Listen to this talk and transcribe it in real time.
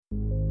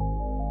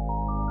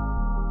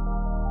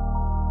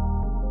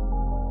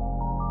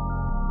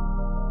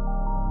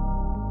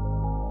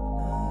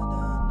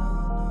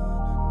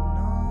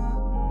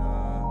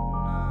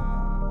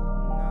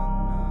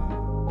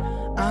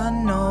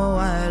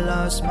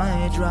lost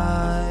my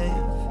drive.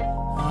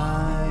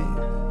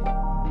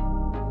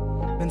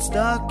 I've been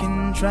stuck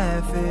in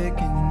traffic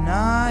and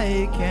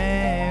I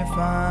can't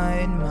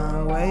find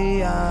my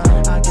way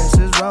out. I guess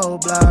it's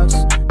roadblocks.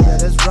 Yeah,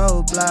 there's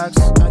roadblocks.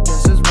 I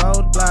guess it's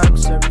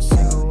roadblocks every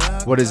single way.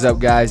 What is up,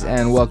 guys,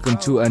 and welcome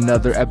to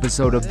another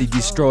episode of the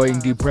Destroying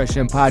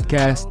Depression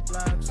podcast.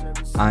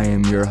 I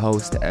am your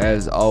host,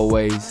 as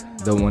always,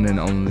 the one and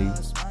only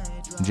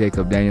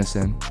Jacob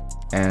Danielson,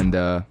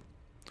 and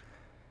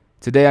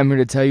today I'm here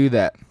to tell you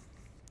that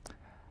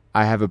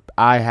I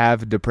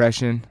have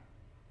depression,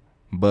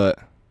 but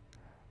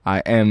I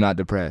am not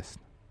depressed.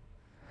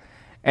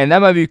 And that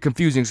might be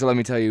confusing, so let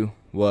me tell you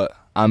what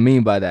I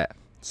mean by that.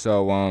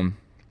 So, when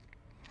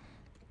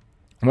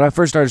I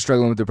first started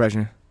struggling with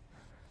depression,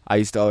 I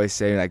used to always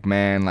say,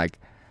 man,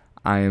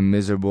 I am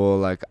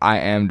miserable, I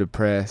am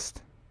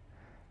depressed,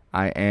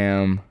 I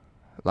am,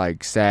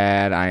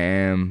 sad, I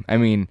am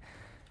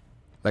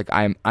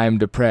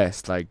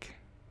depressed, I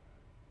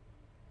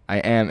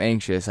am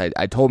anxious.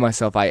 I told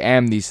myself I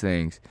am these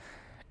things.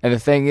 And the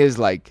thing is,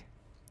 I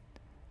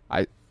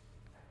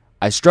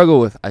struggle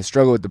with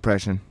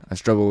depression. I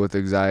struggle with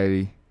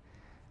anxiety.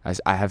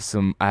 I have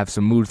some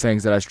mood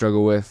things that I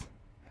struggle with.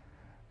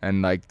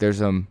 And there's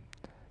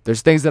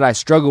things that I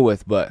struggle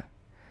with, but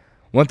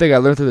one thing I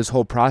learned through this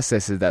whole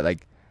process is that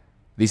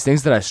these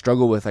things that I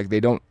struggle with, they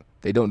don't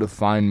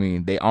define me.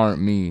 They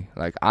aren't me.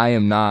 I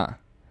am not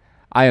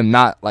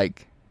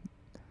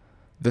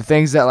the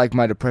things that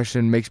my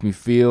depression makes me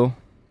feel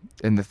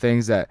and the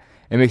things that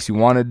it makes you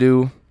want to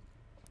do.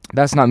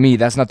 That's not me.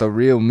 That's not the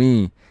real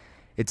me.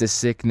 It's a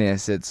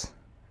sickness. It's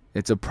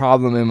a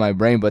problem in my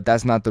brain, but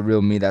that's not the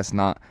real me. That's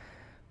not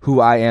who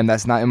I am.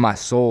 That's not in my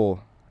soul.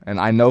 And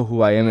I know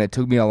who I am, and it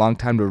took me a long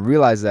time to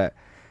realize that,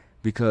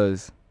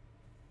 because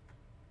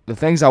the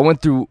things I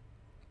went through,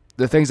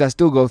 the things I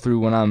still go through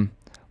when I'm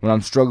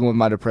struggling with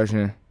my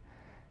depression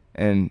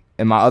and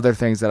my other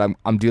things that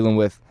I'm dealing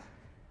with,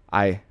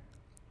 I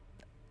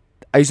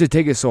used to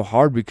take it so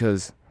hard,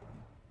 because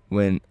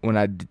when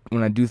I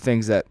do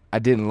things that I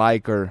didn't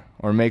like or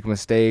make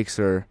mistakes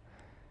or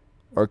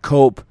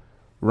cope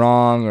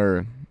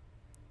wrong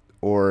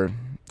or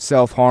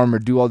self-harm or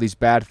do all these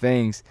bad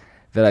things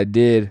that I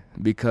did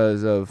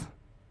because of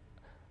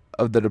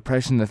the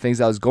depression, the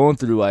things I was going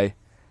through, I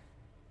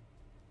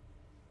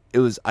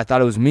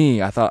thought it was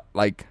me. I thought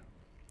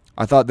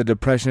the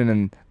depression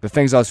and the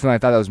things I was feeling, I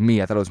thought that was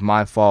me. I thought it was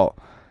my fault.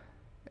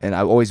 And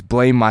I always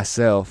blamed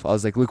myself. I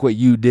was like, look what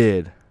you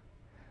did.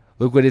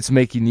 Look what it's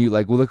making you,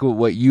 look at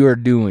what you're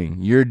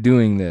doing. You're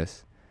doing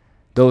this.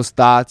 Those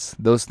thoughts,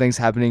 those things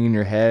happening in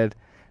your head,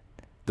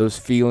 those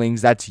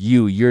feelings, that's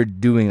you. You're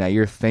doing that.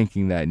 You're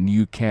thinking that, and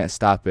you can't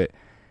stop it.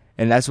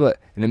 And and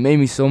it made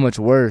me so much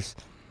worse.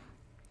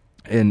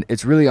 And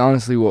it's really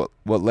honestly what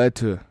led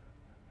to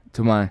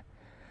my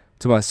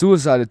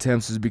suicide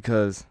attempts, is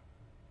because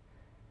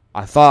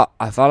I thought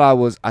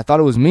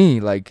it was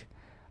me.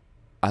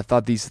 I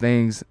thought these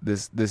things,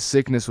 this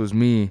sickness was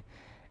me,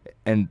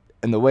 and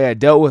the way I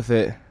dealt with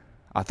it,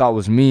 I thought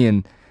was me,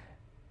 and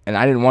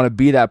I didn't want to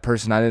be that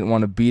person. I didn't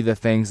want to be the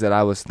things that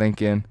I was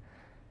thinking.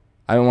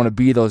 I didn't want to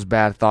be those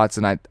bad thoughts,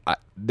 and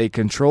they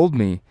controlled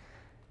me,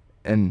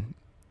 and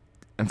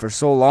for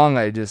so long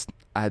I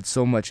had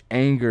so much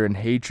anger and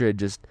hatred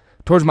just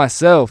towards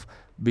myself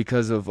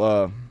because of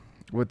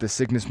what the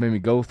sickness made me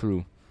go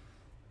through.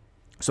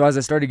 So as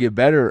I started to get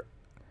better,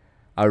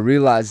 I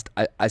realized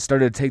I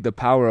started to take the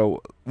power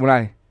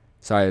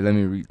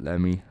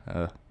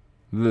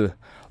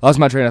lost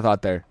my train of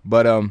thought there.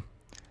 But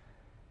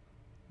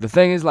the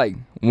thing is,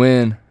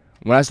 when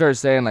I started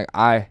saying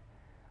I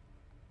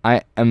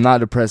am not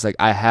depressed,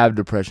 I have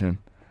depression,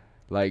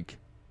 it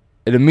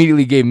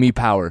immediately gave me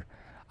power.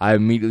 I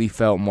immediately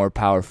felt more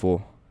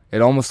powerful.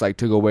 It almost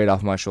took a weight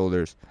off my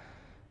shoulders,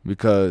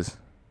 because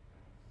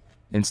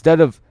instead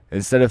of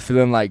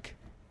feeling like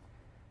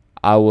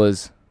I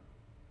was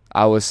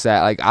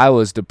sad, I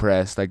was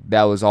depressed,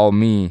 that was all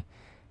me,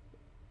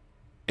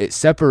 it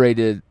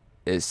separated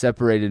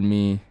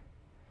me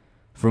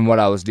from what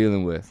I was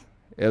dealing with.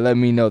 It let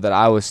me know that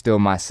I was still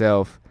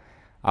myself.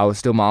 I was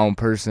still my own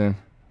person.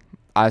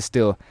 I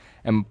still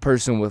am a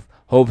person with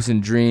hopes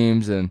and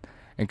dreams and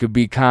could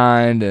be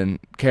kind and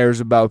cares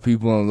about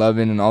people and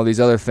loving and all these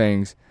other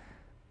things.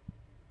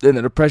 And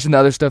the depression, the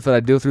other stuff that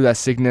I deal through, that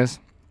sickness,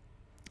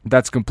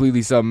 that's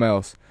completely something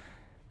else.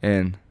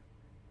 And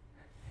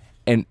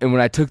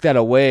when I took that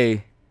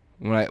away,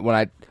 when I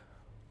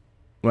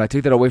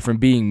took that away from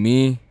being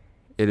me,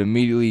 it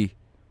immediately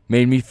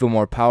made me feel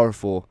more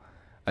powerful.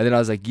 And then I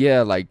was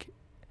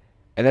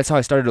and that's how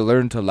I started to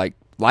learn to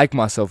like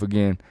myself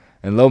again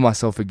and love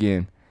myself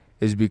again,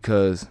 is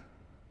because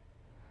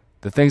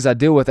the things I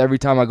deal with every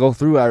time I go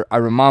through, I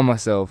remind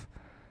myself,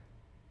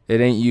 it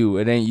ain't you.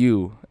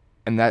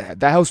 And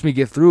that helps me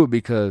get through it,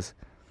 because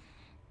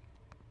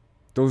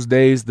those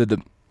days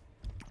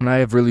when I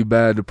have really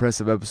bad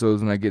depressive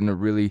episodes, when I get in a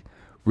really,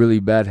 really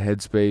bad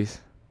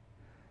headspace,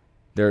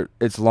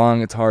 it's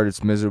long, it's hard,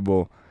 it's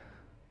miserable,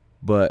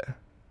 but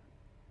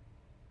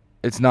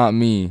it's not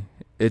me.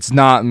 It's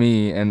not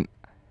me, and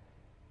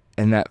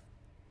and that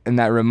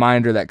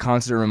reminder, that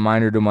constant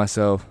reminder to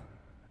myself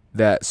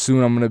that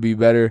soon I'm gonna be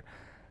better.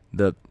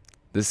 The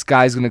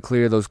sky's gonna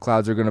clear, those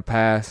clouds are gonna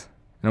pass,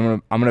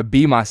 and I'm gonna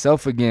be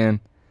myself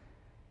again.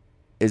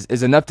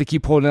 Is enough to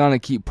keep holding on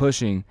and keep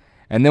pushing.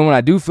 And then when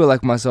I do feel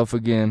like myself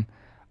again,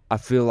 I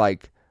feel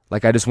like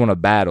I just want to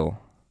battle.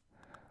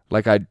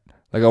 Like I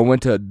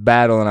went to a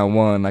battle and I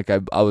won. Like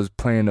I was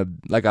playing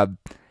I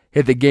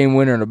hit the game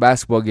winner in a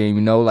basketball game,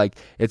 you know, like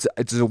it's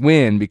a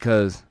win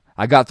because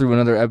I got through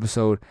another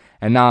episode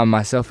and now I'm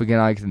myself again.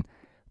 I can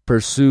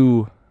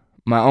pursue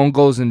my own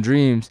goals and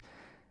dreams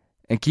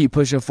and keep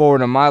pushing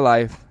forward in my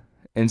life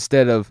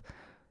instead of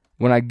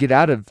when I get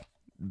out of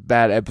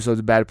bad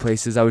episodes, bad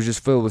places, I was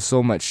just filled with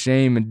so much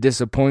shame and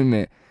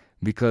disappointment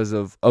because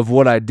of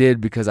what I did,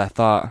 because I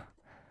thought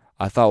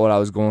what I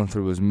was going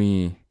through was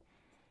me.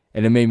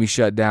 And it made me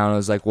shut down. I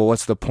was like, well,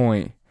 what's the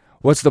point?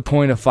 What's the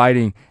point of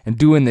fighting and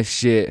doing this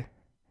shit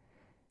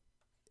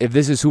if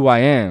this is who I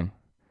am?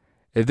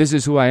 If this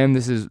is who I am,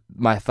 this is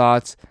my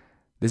thoughts,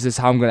 this is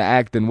how I'm going to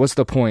act, then what's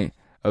the point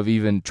of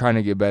even trying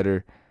to get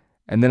better?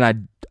 And then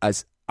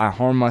I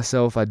harmed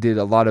myself. I did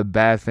a lot of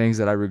bad things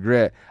that I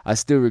regret. I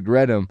still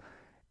regret them.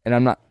 And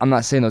I'm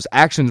not saying those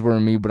actions were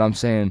me, but I'm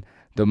saying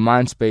the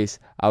mind space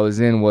I was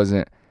in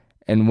wasn't.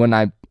 And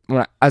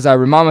as I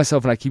remind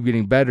myself and I keep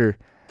getting better,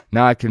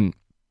 now I can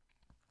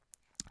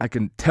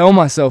tell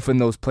myself in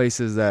those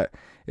places that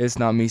it's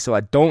not me, so I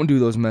don't do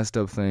those messed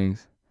up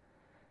things.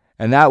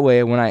 And that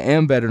way, when I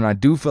am better and I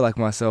do feel like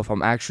myself,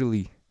 I'm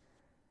actually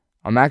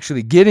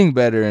getting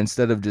better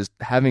instead of just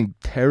having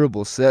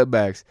terrible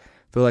setbacks.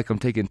 Feel like I'm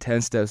taking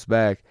 10 steps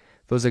back.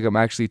 Feels like I'm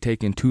actually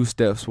taking 2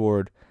 steps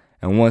forward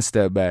and 1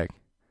 step back.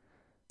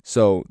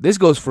 So this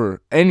goes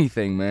for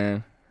anything,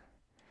 man.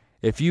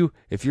 If you're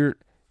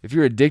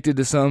addicted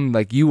to something,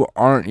 like, you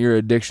aren't your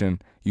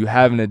addiction. You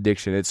have an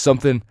addiction. It's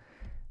something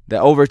that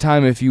over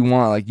time, if you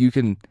want, like, you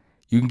can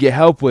get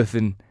help with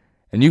and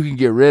you can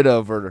get rid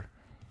of, or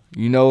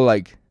you know,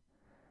 like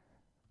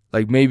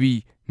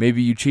maybe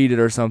you cheated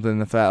or something in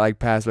the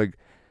past, like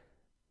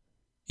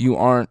you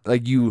aren't,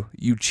 like, you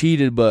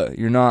cheated but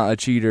you're not a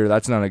cheater.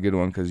 That's not a good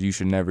one, because you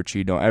should never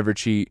cheat. Don't ever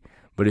cheat.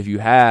 But if you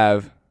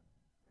have,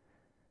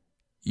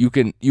 you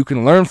can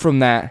learn from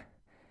that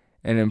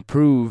and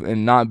improve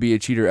and not be a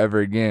cheater ever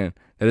again.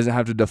 That doesn't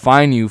have to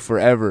define you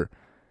forever.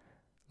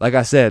 Like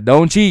I said,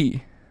 don't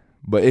cheat.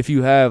 But if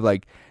you have,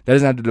 like, that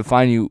doesn't have to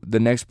define you. The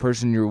next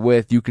person you're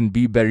with, you can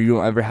be better. You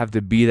don't ever have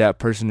to be that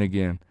person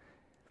again.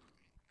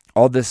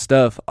 All this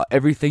stuff,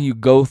 everything you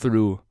go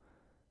through,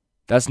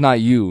 that's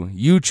not you.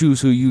 You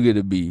choose who you get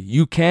to be.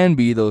 You can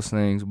be those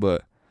things,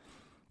 but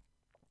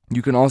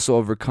you can also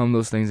overcome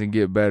those things and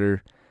get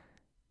better.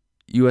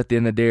 You, at the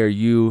end of the day, are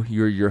you.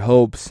 You're your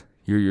hopes.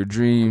 You're your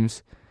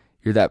dreams.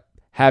 You're that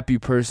happy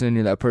person.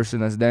 You're that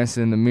person that's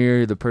dancing in the mirror.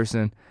 You're the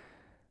person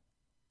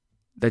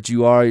that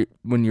you are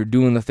when you're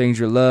doing the things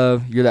you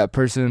love. You're that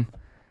person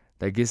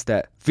that gets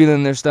that feeling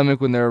in their stomach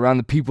when they're around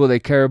the people they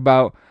care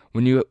about.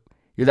 When you're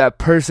that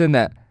person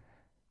that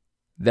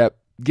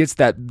gets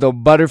the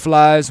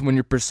butterflies when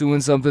you're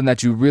pursuing something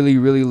that you really,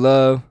 really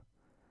love.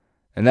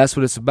 And that's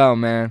what it's about,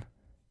 man.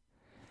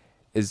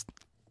 Is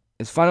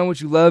finding what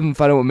you love and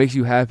finding what makes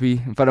you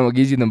happy and finding what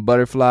gives you them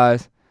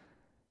butterflies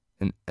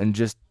and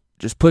just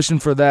pushing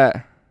for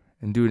that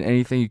and doing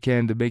anything you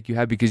can to make you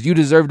happy, because you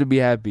deserve to be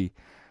happy.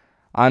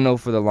 I know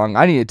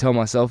I need to tell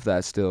myself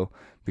that still,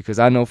 because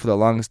I know for the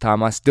longest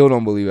time I still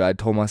don't believe it. I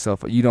told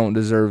myself, you don't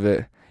deserve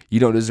it. You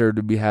don't deserve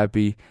to be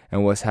happy,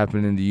 and what's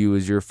happening to you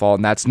is your fault.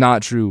 And that's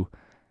not true.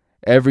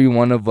 Every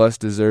one of us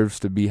deserves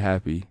to be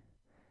happy.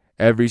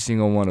 Every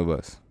single one of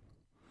us.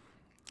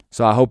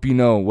 So I hope you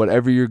know,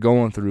 whatever you're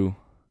going through,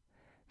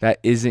 that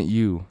isn't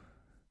you.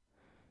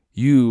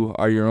 You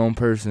are your own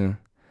person,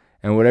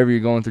 and whatever you're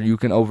going through, you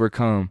can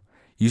overcome.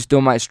 You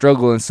still might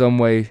struggle in some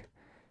way,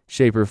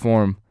 shape, or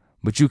form,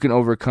 but you can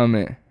overcome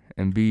it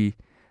and be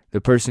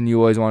the person you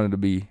always wanted to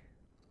be.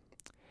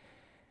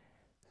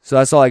 So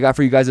that's all I got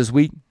for you guys this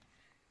week.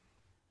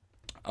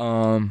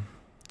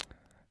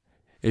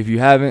 If you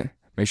haven't,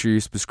 make sure you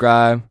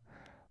subscribe,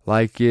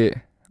 like it.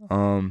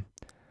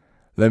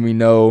 Let me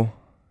know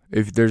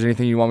if there's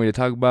anything you want me to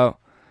talk about.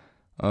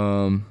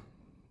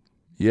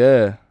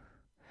 Yeah,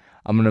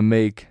 I'm gonna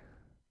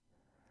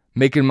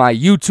making my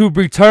YouTube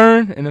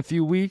return in a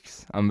few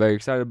weeks. I'm very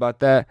excited about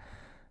that.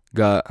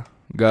 Got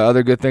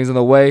other good things on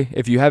the way.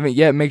 If you haven't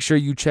yet, make sure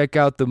you check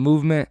out The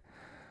Movement.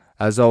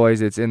 As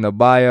always, it's in the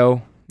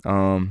bio.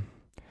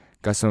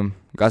 Got some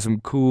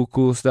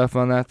cool stuff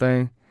on that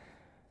thing.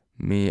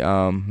 Me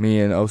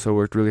and Oso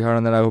worked really hard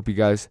on that. I hope you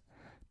guys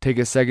take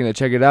a second to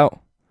check it out.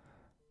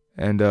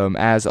 And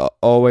as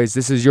always,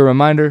 this is your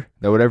reminder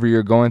that whatever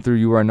you're going through,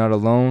 you are not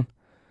alone.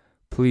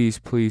 Please,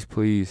 please,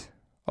 please,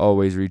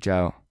 always reach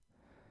out.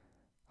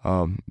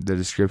 The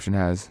description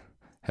has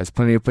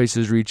plenty of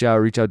places to reach out.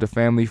 Reach out to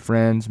family,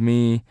 friends,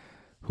 me,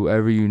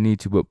 whoever you need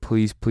to. But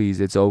please,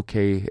 please, it's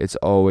okay. It's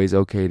always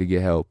okay to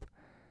get help.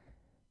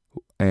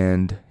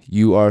 And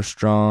you are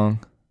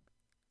strong.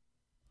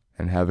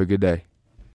 And have a good day.